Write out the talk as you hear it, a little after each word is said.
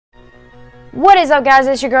What is up, guys?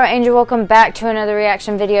 It's your girl Angel. Welcome back to another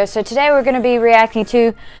reaction video. So today we're going to be reacting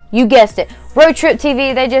to, you guessed it,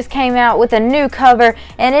 Roadtriptv. They just came out with a new cover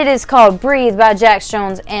and it is called Breathe by Jax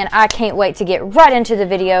Jones, and I can't wait to get right into the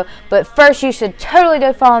video. But first, you should totally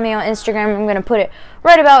go follow me on Instagram. I'm going to put it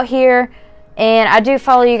right about here, and I do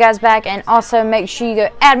follow you guys back. And also make sure you go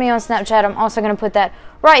add me on Snapchat. I'm also going to put that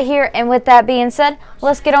right here. And with that being said,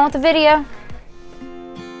 let's get on with the video.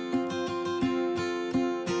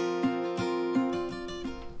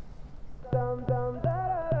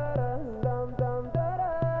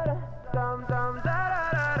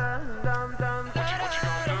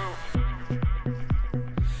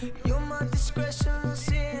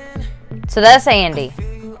 So that's Andy.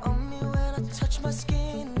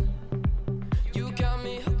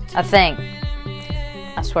 I think.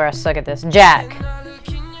 I swear I suck at this. Jack.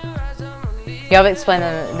 Y'all explain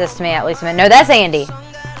this to me at least a minute. No, that's Andy.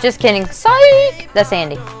 Just kidding. Psych! That's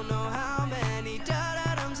Andy.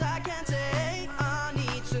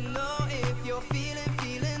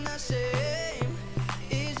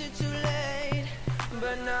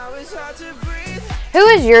 Who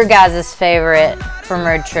is your guys' favorite from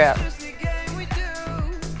Road Trip?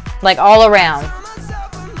 Like all around.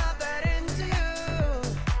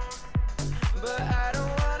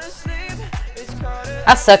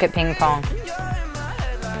 I suck at ping pong.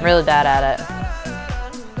 I'm really bad at it.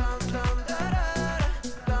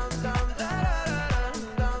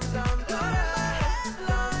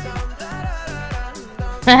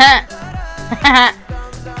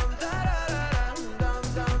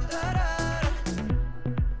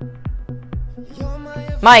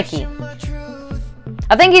 Mikey.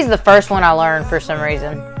 I think he's the first one I learned for some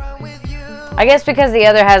reason. I guess because the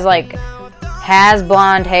other has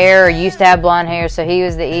blonde hair or used to have blonde hair, so he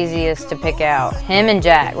was the easiest to pick out. Him and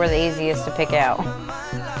Jack were the easiest to pick out.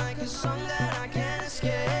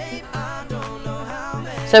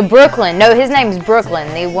 So Brooklyn. No, his name's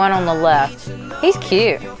Brooklyn, the one on the left. He's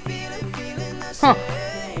cute. Huh.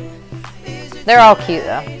 They're all cute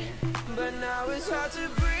though.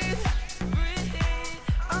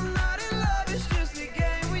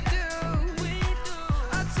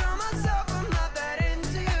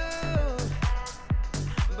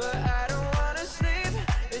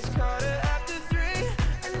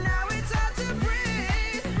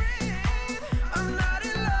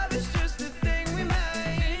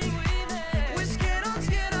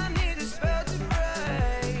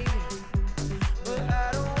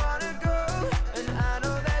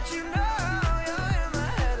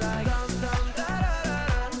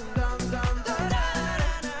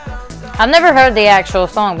 I've never heard the actual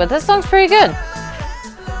song, but this song's pretty good.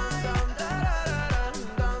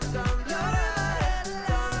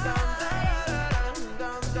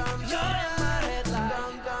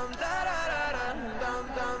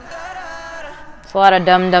 It's a lot of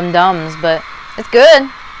dum-dum-dums, but it's good.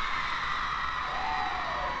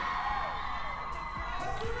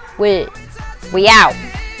 We out.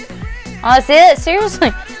 Oh, that's it?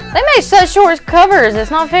 Seriously? They make such short covers.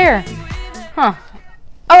 It's not fair. Huh.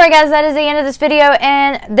 Alright guys, that is the end of this video,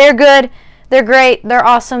 and they're good, they're great, they're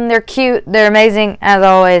awesome, they're cute, they're amazing, as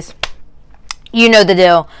always. You know the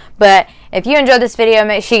deal. But if you enjoyed this video,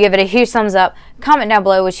 make sure you give it a huge thumbs up. Comment down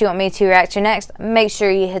below what you want me to react to next. Make sure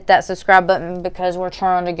you hit that subscribe button because we're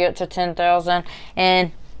trying to get to 10,000.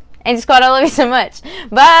 And Angel Squad, I love you so much.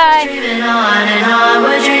 Bye! We're dreaming on and on,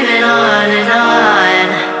 we're dreaming on and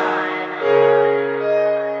on.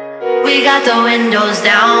 We got the windows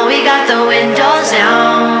down, we got the windows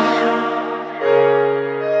down.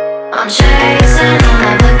 I'm shaking.